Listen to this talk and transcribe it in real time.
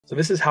So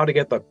this is how to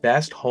get the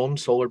best home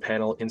solar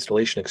panel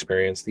installation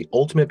experience, the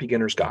ultimate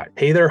beginner's guide.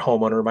 Hey there,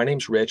 homeowner. My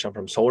name's Rich. I'm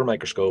from Solar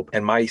Microscope,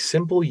 and my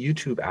simple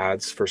YouTube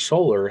ads for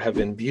solar have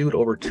been viewed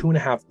over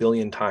 2.5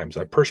 billion times.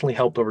 I've personally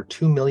helped over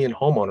 2 million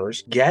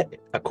homeowners get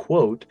a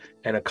quote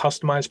and a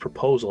customized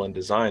proposal and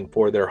design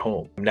for their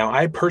home. Now,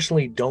 I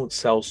personally don't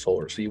sell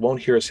solar, so you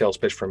won't hear a sales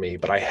pitch from me,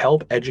 but I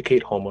help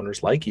educate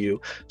homeowners like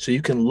you so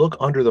you can look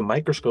under the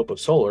microscope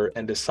of solar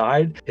and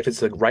decide if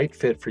it's the right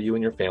fit for you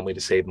and your family to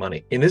save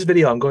money. In this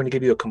video, I'm going to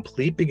give you a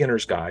complete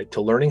beginner's guide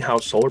to learning how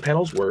solar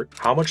panels work,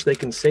 how much they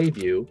can save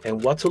you,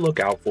 and what to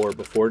look out for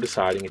before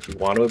deciding if you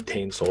want to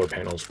obtain solar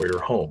panels for your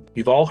home.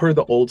 You've all heard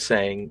the old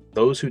saying,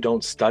 those who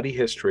don't study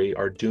history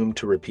are doomed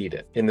to repeat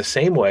it. In the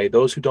same way,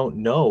 those who don't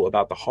know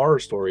about the horror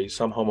stories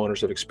some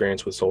homeowners have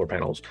experienced with solar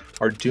panels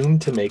are doomed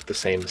to make the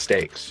same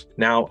mistakes.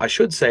 Now, I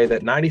should say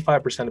that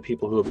 95% of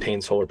people who obtain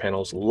solar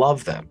panels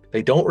love them.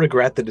 They don't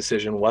regret the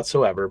decision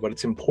whatsoever, but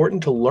it's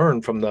important to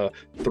learn from the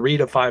 3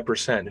 to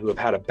 5% who have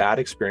had a bad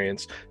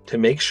experience to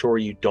make sure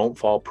you don't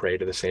fall prey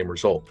to the same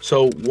result.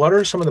 So what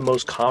are some of the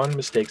most common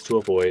mistakes to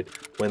avoid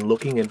when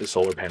looking into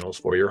solar panels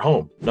for your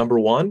home? Number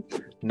one,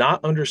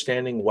 not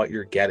understanding what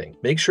you're getting.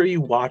 Make sure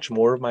you watch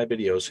more of my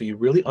videos so you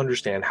really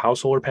understand how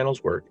solar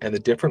panels work and the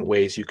different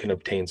ways you can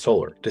obtain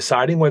solar.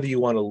 Deciding whether you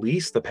want to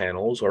lease the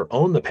panels or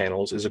own the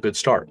panels is a good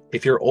start.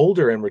 If you're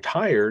older and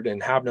retired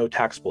and have no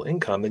taxable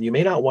income, then you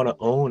may not want to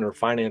own or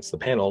finance the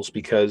panels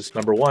because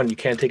number one, you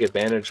can't take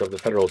advantage of the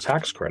federal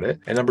tax credit,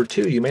 and number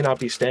two, you may not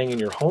be staying in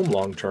your home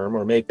long term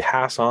or may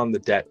pass on the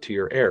debt to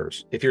your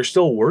heirs. If you're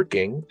still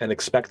working and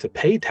expect to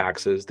pay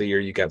taxes the year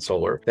you get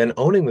solar, then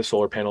owning the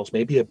solar panels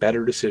may be a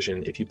better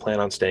decision if you plan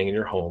on staying in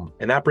your home.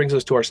 And that brings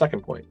us to our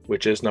second point,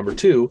 which is number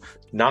two,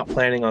 not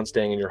planning on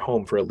staying in your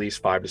home for at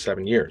least 5 to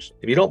 7 years.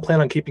 If you don't plan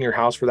on keeping your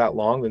house for that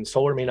long, then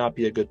solar may not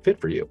be a good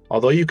fit for you.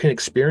 Although you can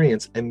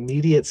experience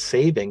immediate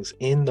savings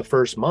in the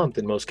first month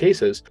in most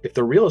cases, if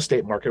the real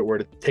estate market were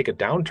to take a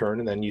downturn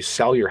and then you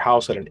sell your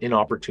house at an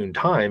inopportune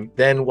time,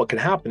 then what can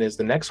happen is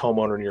the next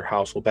homeowner in your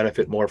house will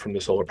benefit more from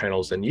the solar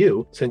panels than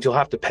you, since you'll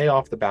have to pay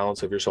off the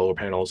balance of your solar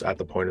panels at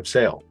the point of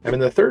sale. And then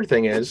the third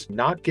thing is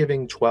not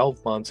giving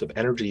 12 months of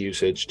energy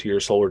usage to your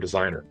solar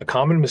designer. A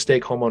common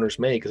mistake homeowners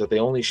make is that they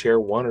only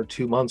share 1 or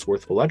 2 months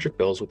worth of electric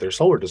bills with their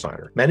solar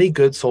designer. Many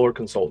good solar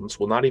consultants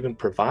will not even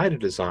provide a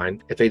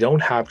design if they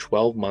don't have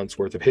 12 months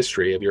worth of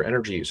history of your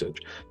energy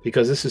usage,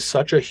 because this is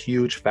such a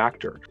huge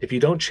factor. If you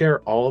don't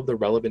share all of the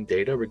relevant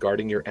data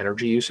regarding your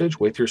energy usage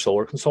with your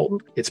solar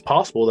consultant, it's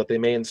possible that they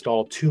may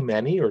install too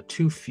many or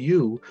too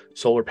few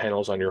solar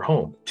panels on your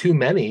home. Too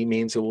many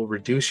means it will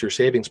reduce your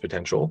savings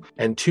potential,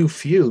 and too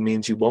few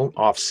means you won't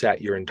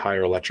offset your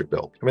entire electric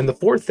bill. I mean, the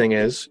fourth thing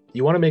is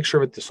you want to make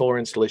sure that the solar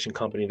installation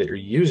company that you're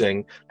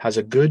using has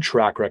a good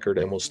track record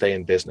and will stay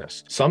in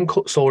business. Some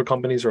solar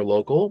companies are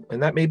local,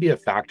 and that may be a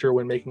factor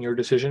when making your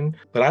decision,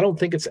 but I don't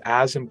think it's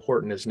as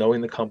important as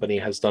knowing the company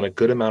has done a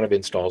good amount of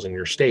installs in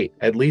your state,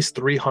 at least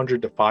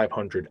 300 to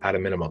 500 at a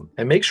minimum.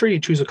 And make sure you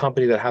choose a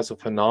company that has a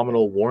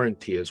phenomenal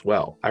warranty as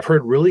well. I've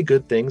heard really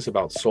good things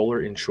about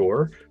Solar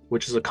Insure,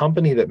 which is a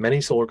company that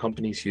many solar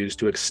companies use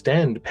to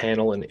extend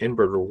panel and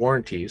inverter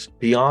warranties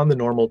beyond the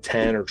normal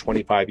 10 or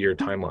 25-year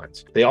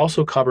timelines. They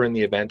also cover in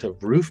the event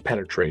of roof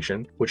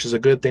penetration, which is a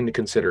good thing to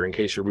consider in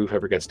case your roof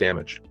ever gets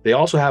damaged. They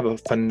also have a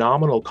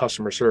phenomenal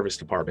customer service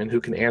department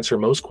who can answer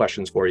most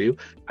questions for you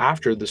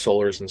after the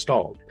solar is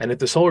installed. And if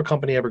the solar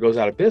company ever goes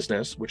out of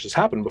business, which has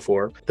happened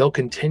before, they'll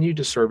continue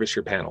to service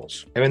your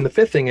panels. And then the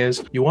fifth thing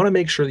is you want to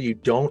make sure that you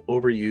don't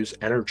overuse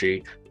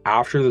energy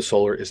after the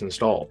solar is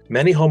installed.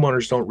 Many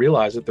homeowners don't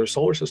realize that their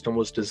solar system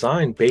was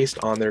designed based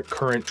on their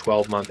current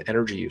 12-month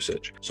energy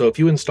usage. So if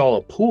you install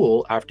a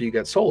pool after you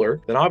get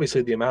solar, then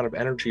obviously the amount of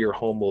energy your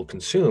home will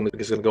consume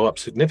is going to go up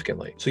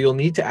significantly. So you'll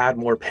need to add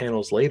more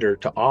panels later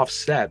to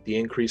offset the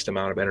increased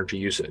amount of energy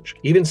usage.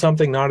 Even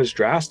something not as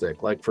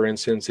drastic, like for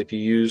instance, if you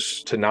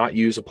use to not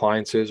use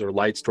appliances or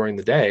lights during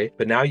the day,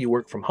 but now you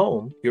work from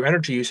home, your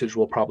energy usage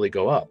will probably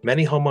go up.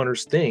 Many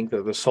homeowners think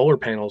that the solar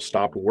panels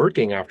stopped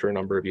working after a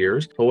number of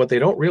years, but what they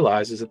don't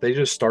realize is that they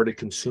just started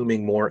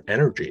consuming more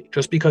energy.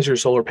 Just because your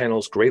solar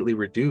panels greatly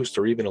reduced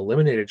or even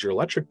eliminated your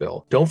electric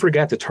bill, don't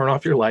forget to turn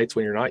off your lights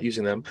when you're not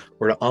using them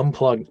or to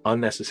unplug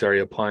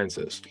unnecessary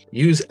appliances.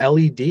 Use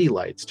LED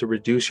lights to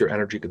reduce your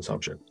energy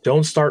consumption.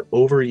 Don't start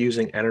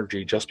overusing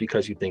energy just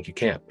because you think you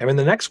can. And then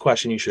the next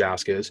question you should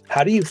ask is,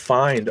 how do you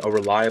find a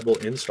reliable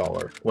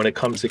installer when it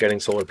comes to getting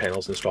solar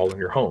panels installed in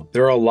your home?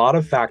 There are a lot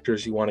of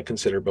factors you want to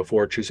consider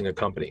before choosing a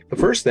company. The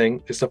first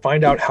thing is to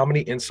find out how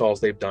many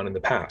installs they've done in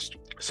the past.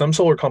 Some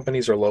solar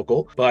companies are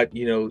local, but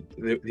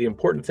the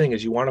important thing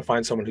is you want to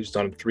find someone who's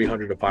done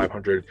 300 to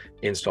 500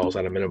 installs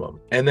at a minimum.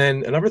 And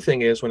then another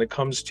thing is when it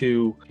comes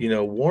to,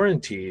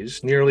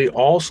 warranties, nearly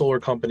all solar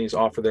companies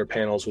offer their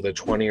panels with a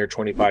 20 or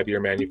 25-year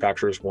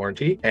manufacturer's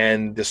warranty,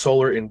 and the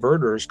solar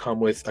inverters come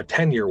with a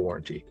 10-year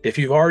warranty. If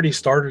you've already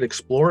started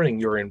exploring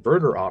your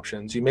inverter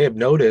options, you may have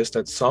noticed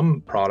that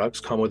some products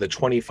come with a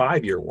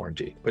 25-year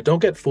warranty, but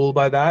don't get fooled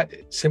by that.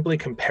 Simply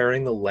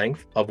comparing the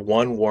length of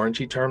one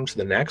warranty term to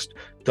the next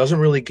doesn't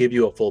really really give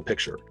you a full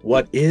picture.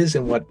 What is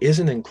and what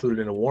isn't included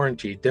in a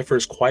warranty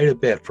differs quite a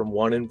bit from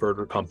one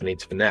inverter company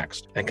to the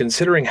next. And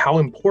considering how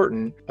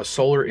important a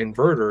solar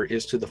inverter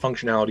is to the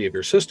functionality of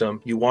your system,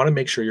 you want to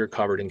make sure you're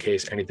covered in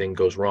case anything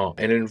goes wrong.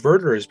 An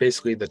inverter is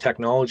basically the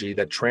technology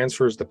that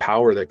transfers the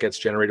power that gets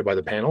generated by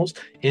the panels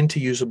into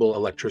usable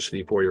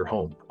electricity for your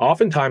home.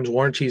 Oftentimes,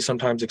 warranties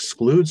sometimes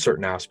exclude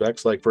certain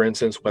aspects, like for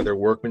instance, whether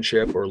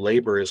workmanship or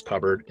labor is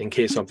covered in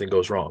case something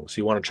goes wrong. So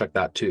you want to check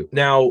that too.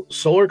 Now,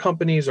 solar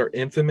companies are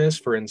infamous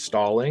for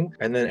installing,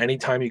 and then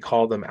anytime you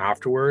call them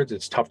afterwards,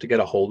 it's tough to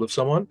get a hold of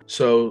someone.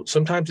 So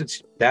sometimes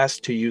it's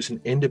best to use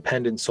an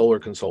independent solar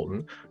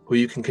consultant who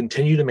you can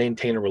continue to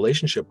maintain a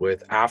relationship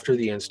with after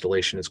the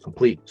installation is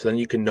complete. So then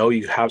you can know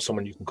you have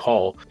someone you can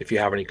call if you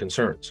have any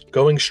concerns.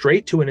 Going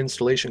straight to an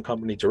installation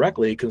company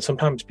directly can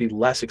sometimes be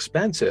less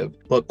expensive,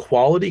 but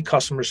quality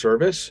customer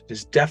service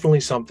is definitely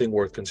something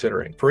worth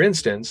considering. For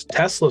instance,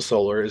 Tesla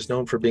Solar is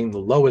known for being the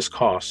lowest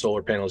cost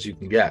solar panels you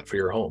can get for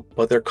your home,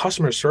 but their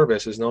customer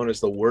service is known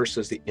as the worst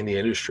in the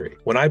industry.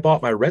 When I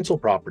bought my rental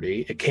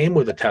property, it came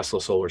with a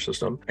Tesla solar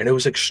system, and it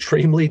was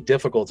extremely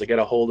difficult to get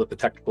a hold of the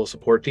technical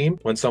support team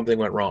when something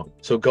went wrong.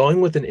 So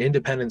going with an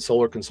independent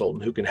solar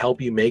consultant who can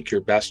help you make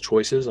your best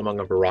choices among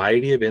a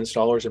variety of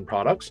installers and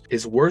products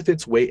is worth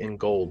its weight in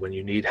gold when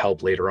you need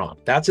help later on.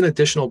 That's an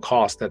additional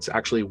cost that's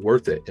actually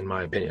worth it, in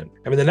my opinion.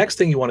 I mean, the next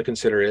thing you want to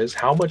consider is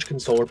how much can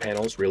solar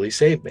panels really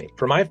save me?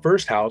 For my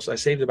first house, I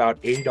saved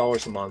about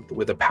 $80 a month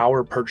with a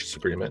power purchase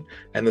agreement,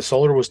 and the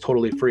solar was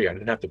totally free. I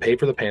didn't have to pay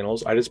for the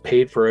panels. I just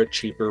paid for a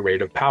cheaper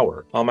rate of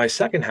power. On my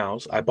second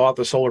house, I bought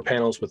the solar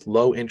panels with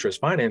low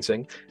interest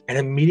financing and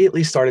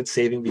immediately started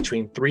saving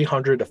between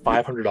 $300 to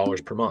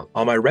 $500 per month.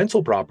 On my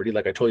rental property,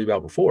 like I told you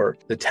about before,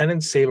 the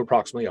tenants save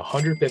approximately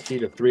 $150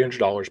 to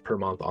 $300 per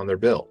month on their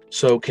bill.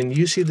 So can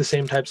you see the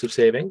same types of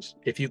savings?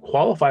 If you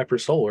qualify for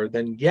solar,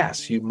 then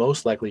yes, you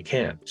most likely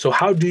can. So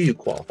how do you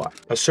qualify?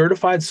 A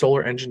certified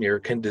solar engineer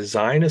can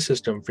design a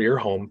system for your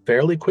home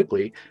fairly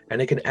quickly,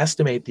 and it can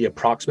estimate the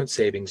approximate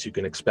savings you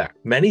can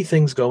expect. Many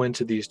things go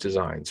into these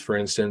designs. For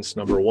instance,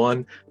 number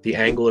one, the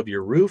angle of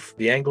your roof.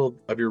 The angle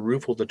of your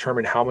roof will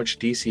determine how much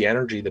DC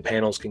energy the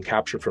panels can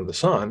capture from the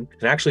sun.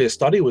 And actually, a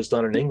study was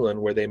done in England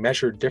where they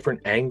measured different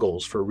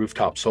angles for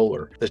rooftop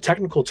solar. The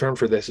technical term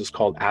for this is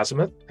called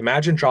azimuth.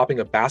 Imagine dropping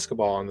a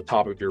basketball on the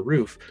top of your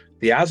roof.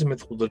 The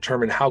azimuth will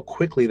determine how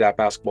quickly that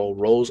basketball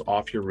rolls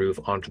off your roof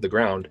onto the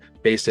ground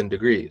based in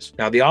degrees.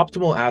 Now, the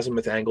optimal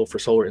azimuth angle for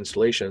solar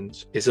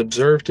installations is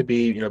observed to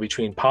be,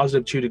 between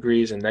 +2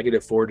 degrees and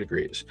 -4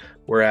 degrees,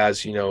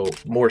 whereas,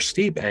 more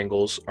steep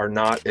angles are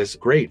not as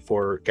great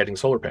for getting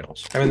solar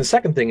panels. I mean, the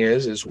second thing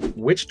is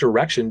which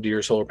direction do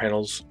your solar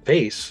panels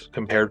face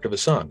compared to the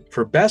sun?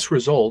 For best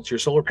results, your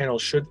solar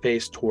panels should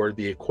face toward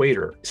the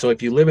equator. So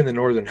if you live in the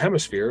northern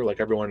hemisphere, like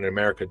everyone in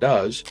America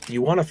does,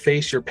 you want to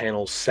face your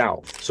panels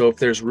south. So if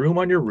there's room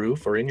on your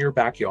roof or in your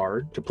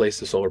backyard to place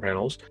the solar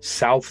panels,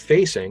 south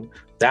facing,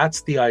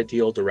 that's the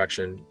ideal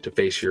direction to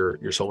face your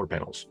solar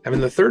panels. I mean,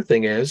 the third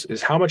thing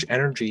is how much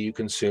energy you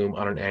consume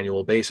on an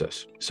annual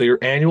basis. So your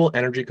annual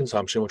energy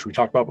consumption, which we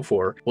talked about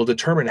before, will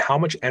determine how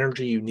much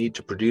energy you need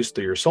to produce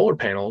through your solar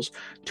panels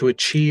to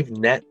achieve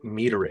net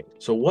metering.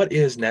 So what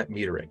is net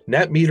metering?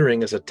 Net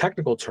metering is a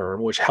technical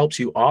term which helps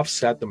you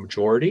offset the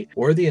majority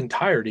or the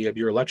entirety of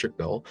your electric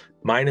bill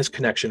minus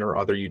connection or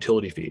other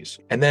utility fees.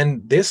 And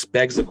then this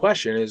begs the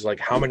question is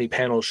how many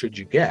panels should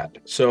you get?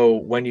 So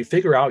when you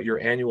figure out your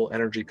annual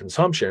energy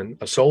consumption,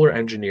 a solar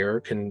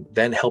engineer can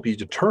then help you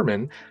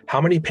determine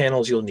how many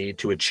panels you'll need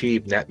to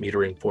achieve net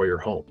metering for your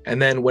home.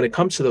 And then when it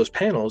comes to those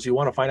panels, you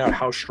want to find out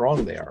how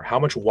strong they are, how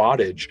much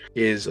wattage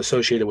is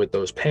associated with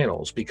those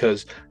panels,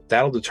 because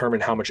that'll determine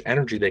how much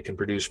energy they can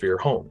produce for your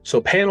home. So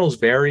panels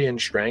vary in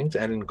strength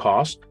and in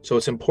cost. So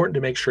it's important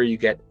to make sure you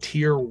get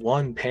tier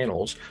 1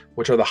 panels,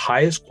 which are the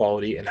highest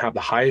quality and have the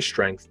highest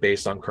strength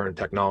based on current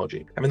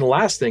technology. I mean, the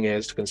last thing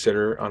is to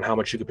consider on how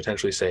much you could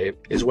potentially save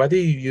is whether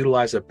you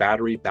utilize a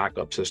battery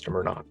backup system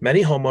or not.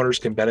 Many homeowners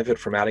can benefit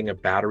from adding a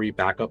battery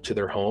backup to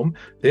their home.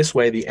 This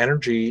way, the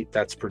energy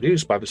that's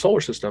produced by the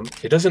solar system,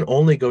 it doesn't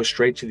only go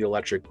straight to the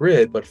electric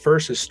grid, but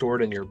first is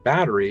stored in your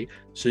battery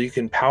so you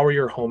can power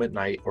your home at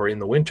night or in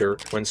the winter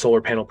when solar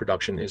panel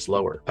production is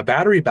lower. A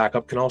battery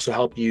backup can also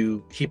help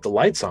you keep the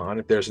lights on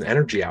if there's an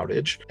energy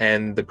outage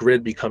and the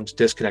grid becomes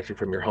disconnected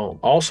from your home.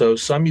 Also,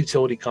 some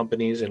utility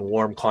companies in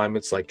warm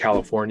climates like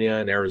California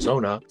and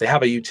Arizona, they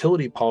have a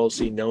utility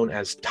policy known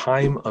as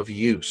time of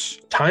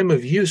use. Time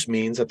of use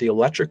means that the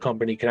electric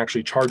company can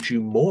actually charge you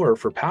more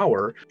for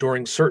power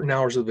during certain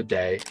hours of the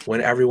day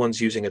when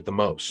everyone's using it the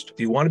most.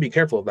 You want to be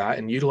careful of that,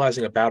 and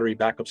utilizing a battery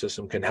backup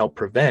system can help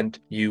prevent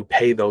you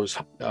pay those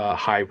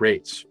high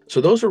rates. So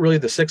those are really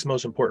the 6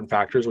 most important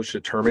factors which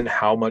determine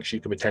how much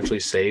you can potentially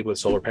save with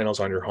solar panels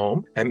on your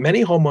home. And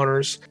many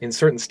homeowners in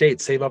certain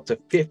states save up to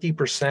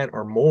 50%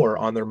 or more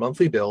on their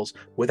monthly bills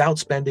without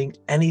spending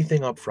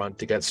anything upfront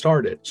to get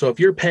started. So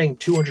if you're paying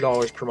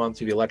 $200 per month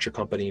to the electric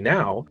company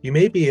now, you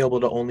may be able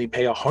to only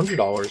pay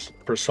 $100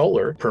 for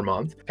solar per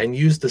month and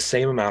use the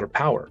same amount of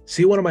power.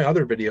 See one of my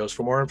other videos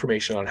for more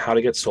information on how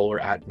to get solar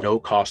at no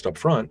cost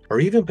upfront,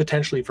 or even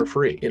potentially for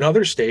free. In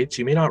other states,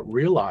 you may not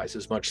realize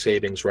as much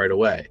savings right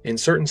away. In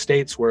certain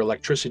states where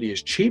electricity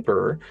is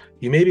cheaper,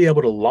 you may be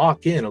able to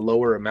lock in a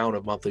lower amount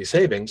of monthly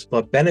savings,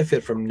 but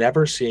benefit from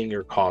never seeing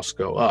your costs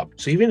go up.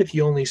 So even if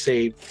you only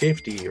save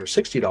 $50 or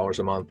 $60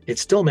 a month, it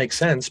still makes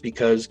sense,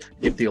 because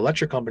if the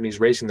electric company is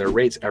raising their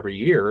rates every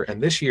year,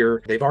 and this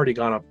year they've already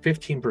gone up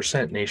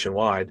 15%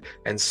 nationwide,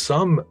 and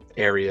some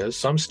areas,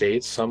 some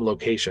states, some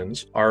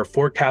locations are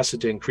forecasted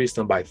to increase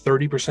them by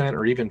 30%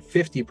 or even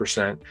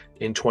 50%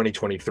 in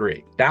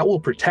 2023. That will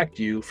protect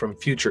you from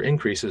future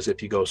increases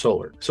if you go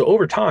solar. So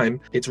over time,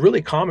 it's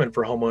really common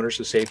for homeowners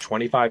to save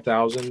 $25,000,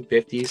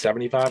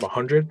 $50,000, $75,000,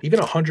 $100,000, even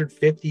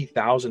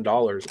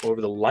 $150,000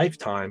 over the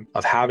lifetime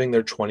of having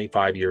their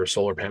 25-year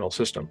solar panel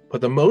system.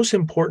 But the most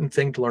important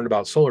thing to learn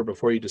about solar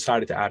before you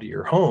decided to add it to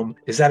your home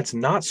is that it's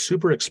not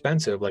super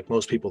expensive like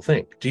most people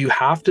think. Do you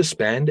have to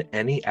spend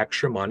any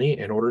extra money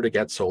in order to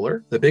get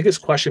solar? The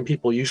biggest question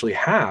people usually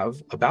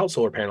have about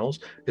solar panels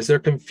is they're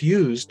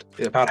confused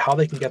about how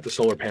they can get the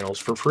solar panels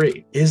for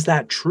free. Is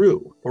that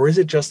true? Or is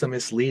it just a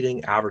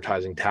misleading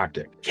advertising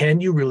tactic?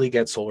 Can you really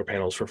get solar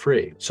panels for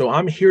free? So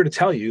I'm here to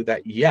tell you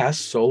that yes,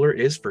 solar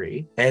is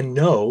free, and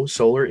no,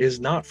 solar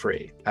is not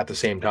free at the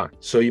same time.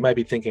 So you might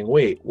be thinking,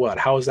 wait, what?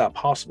 How is that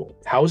possible?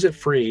 How is it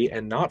free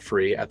and not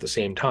free at the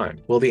same time?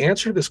 Well, the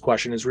answer to this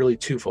question is really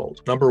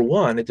twofold. Number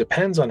one, it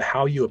depends on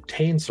how you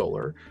obtain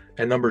solar.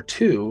 And number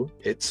two,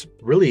 it's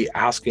really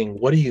asking,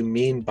 what do you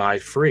mean by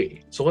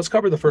free? So let's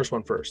cover the first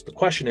one first. The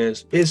question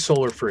is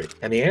solar free?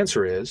 And the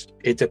answer is,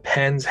 it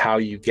depends how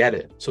you get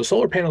it. So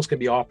solar panels can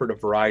be offered a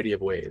variety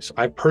of ways.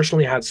 I've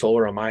personally had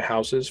solar on my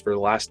houses for the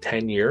last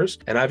 10 years,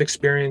 and I've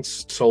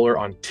experienced solar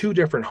on 2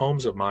 different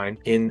homes of mine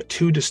in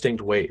 2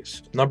 distinct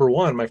ways. Number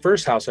one, my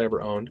first house I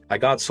ever owned, I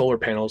got solar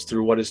panels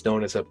through what is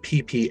known as a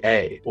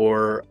PPA,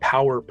 or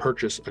Power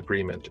Purchase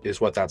Agreement is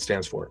what that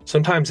stands for.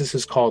 Sometimes this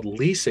is called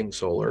leasing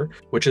solar,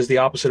 which is the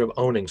opposite of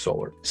owning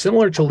solar,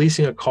 similar to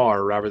leasing a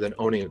car rather than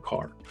owning a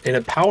car. In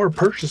a power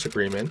purchase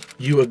agreement,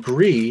 you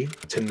agree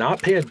to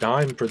not pay a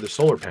dime for the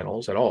solar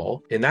panels at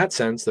all. In that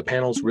sense, the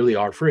panels really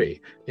are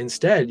free.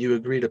 Instead, you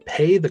agree to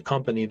pay the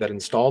company that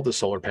installed the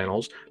solar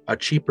panels a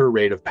cheaper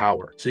rate of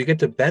power. So you get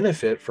to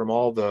benefit from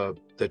all the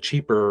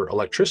cheaper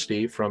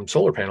electricity from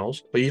solar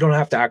panels, but you don't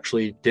have to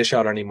actually dish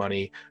out any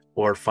money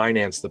or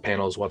finance the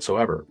panels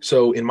whatsoever.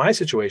 So in my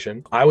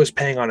situation, I was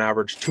paying on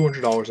average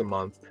 $200 a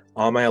month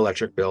on my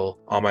electric bill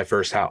on my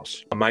first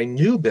house. My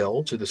new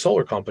bill to the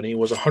solar company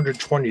was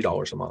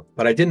 $120 a month,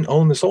 but I didn't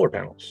own the solar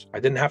panels.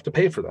 I didn't have to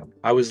pay for them.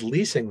 I was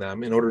leasing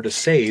them in order to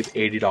save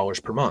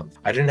 $80 per month.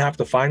 I didn't have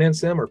to finance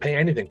them or pay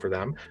anything for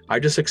them. I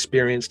just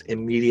experienced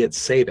immediate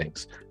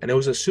savings, and it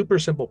was a super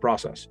simple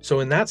process. So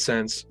in that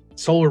sense,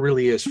 solar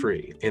really is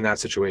free in that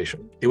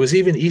situation. It was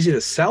even easy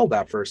to sell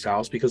that first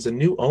house because the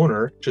new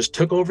owner just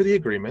took over the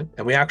agreement,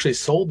 and we actually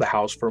sold the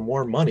house for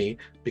more money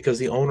because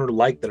the owner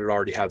liked that it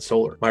already had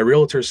solar. My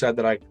realtor said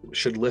that I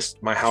should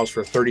list my house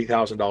for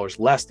 $30,000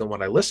 less than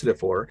what I listed it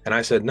for. And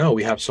I said, no,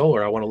 we have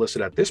solar. I want to list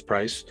it at this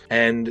price.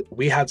 And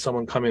we had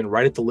someone come in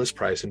right at the list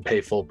price and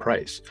pay full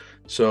price.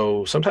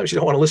 So sometimes you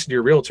don't want to listen to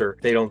your realtor.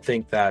 They don't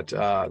think that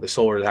the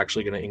solar is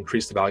actually going to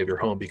increase the value of your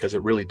home, because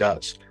it really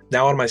does.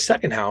 Now, on my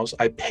second house,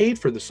 I paid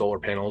for the solar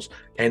panels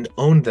and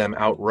owned them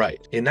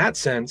outright. In that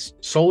sense,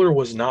 solar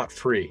was not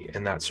free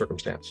in that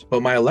circumstance,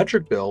 but my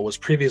electric bill was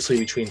previously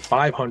between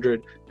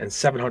 $500 and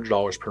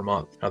 $700 per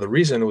month. Now, the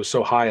reason it was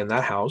so high in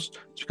that house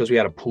is because we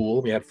had a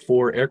pool, we had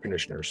 4 air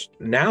conditioners.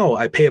 Now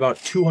I pay about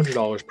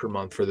 $200 per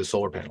month for the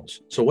solar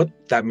panels. So what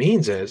that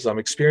means is I'm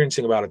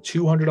experiencing about a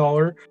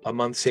 $200 a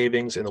month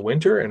savings in the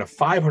winter and a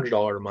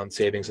 $500 a month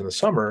savings in the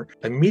summer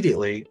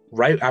immediately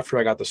right after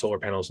I got the solar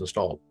panels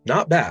installed.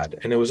 Not bad.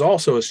 And it was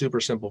also a super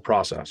simple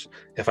process.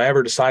 If I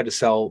ever decide to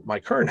sell my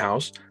current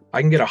house,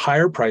 I can get a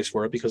higher price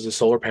for it because the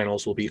solar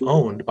panels will be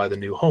owned by the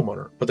new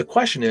homeowner. But the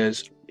question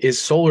is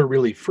solar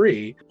really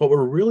free? What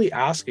we're really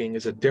asking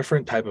is a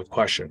different type of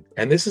question.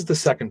 And this is the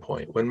second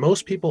point. When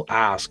most people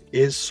ask,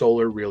 is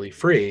solar really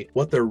free?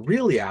 What they're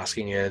really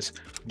asking is,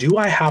 do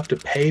I have to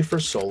pay for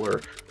solar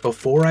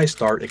before I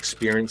start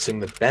experiencing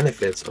the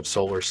benefits of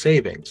solar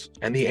savings?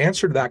 And the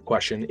answer to that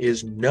question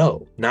is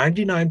no.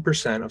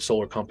 99% of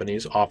solar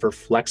companies offer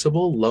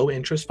flexible,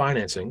 low-interest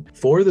financing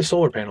for the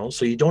solar panels,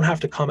 so you don't have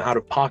to come out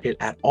of pocket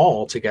at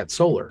all to get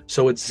solar.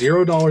 So it's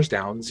 $0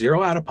 down,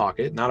 0 out of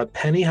pocket, not a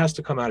penny has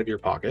to come out of your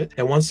pocket.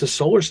 And once the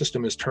solar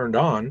system is turned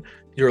on,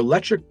 your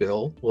electric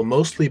bill will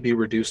mostly be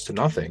reduced to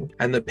nothing,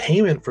 and the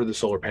payment for the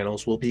solar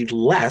panels will be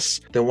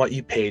less than what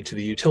you paid to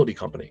the utility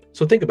company.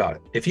 So think about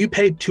it. If you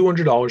paid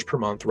 $200 per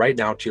month right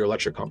now to your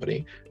electric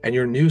company, and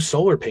your new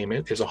solar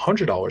payment is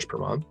 $100 per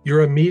month,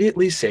 you're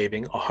immediately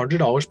saving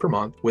 $100 per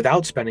month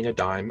without spending a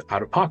dime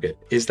out of pocket.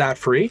 Is that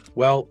free?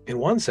 Well, in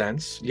one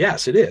sense,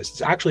 yes, it is.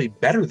 It's actually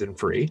better than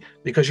free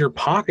because you're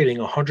pocketing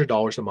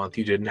 $100 a month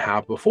you didn't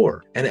have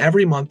before. And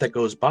every month that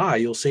goes by,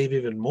 you'll save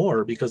even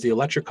more because the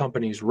electric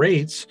company's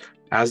rates,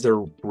 as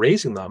they're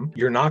raising them,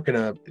 you're not going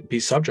to be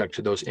subject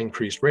to those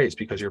increased rates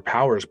because your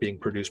power is being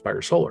produced by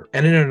your solar.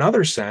 And in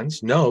another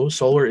sense, no,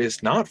 solar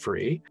is not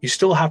free. You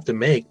still have to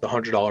make the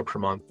 $100 per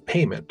month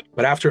payment.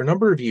 But after a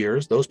number of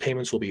years, those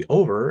payments will be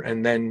over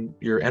and then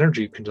your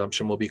energy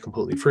consumption will be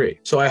completely free.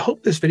 So I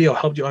hope this video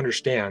helped you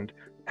understand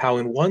how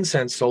in one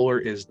sense solar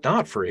is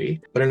not free,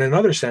 but in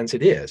another sense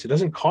it is. It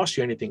doesn't cost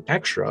you anything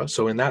extra.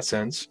 So in that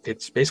sense,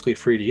 it's basically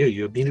free to you.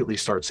 You immediately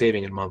start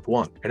saving in month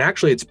one. And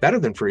actually it's better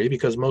than free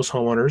because most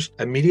homeowners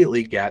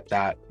immediately get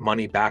that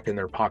money back in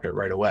their pocket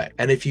right away.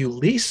 And if you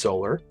lease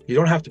solar, you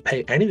don't have to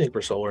pay anything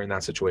for solar in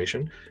that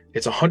situation.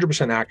 It's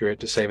 100% accurate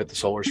to say that the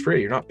solar is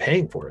free. You're not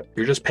paying for it.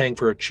 You're just paying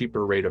for a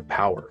cheaper rate of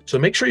power. So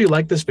make sure you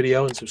like this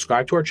video and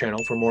subscribe to our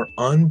channel for more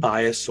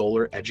unbiased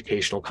solar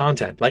educational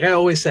content. Like I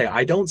always say,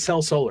 I don't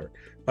sell solar,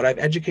 but I've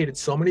educated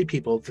so many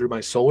people through my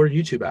solar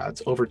YouTube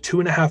ads, over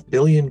 2.5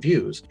 billion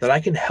views, that I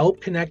can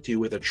help connect you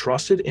with a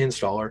trusted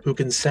installer who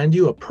can send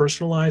you a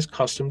personalized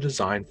custom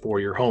design for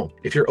your home.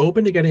 If you're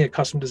open to getting a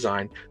custom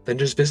design, then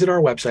just visit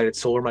our website at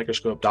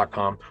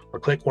solarmicroscope.com or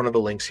click one of the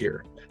links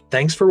here.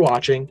 Thanks for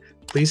watching.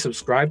 Please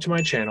subscribe to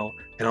my channel,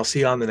 and I'll see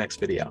you on the next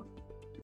video.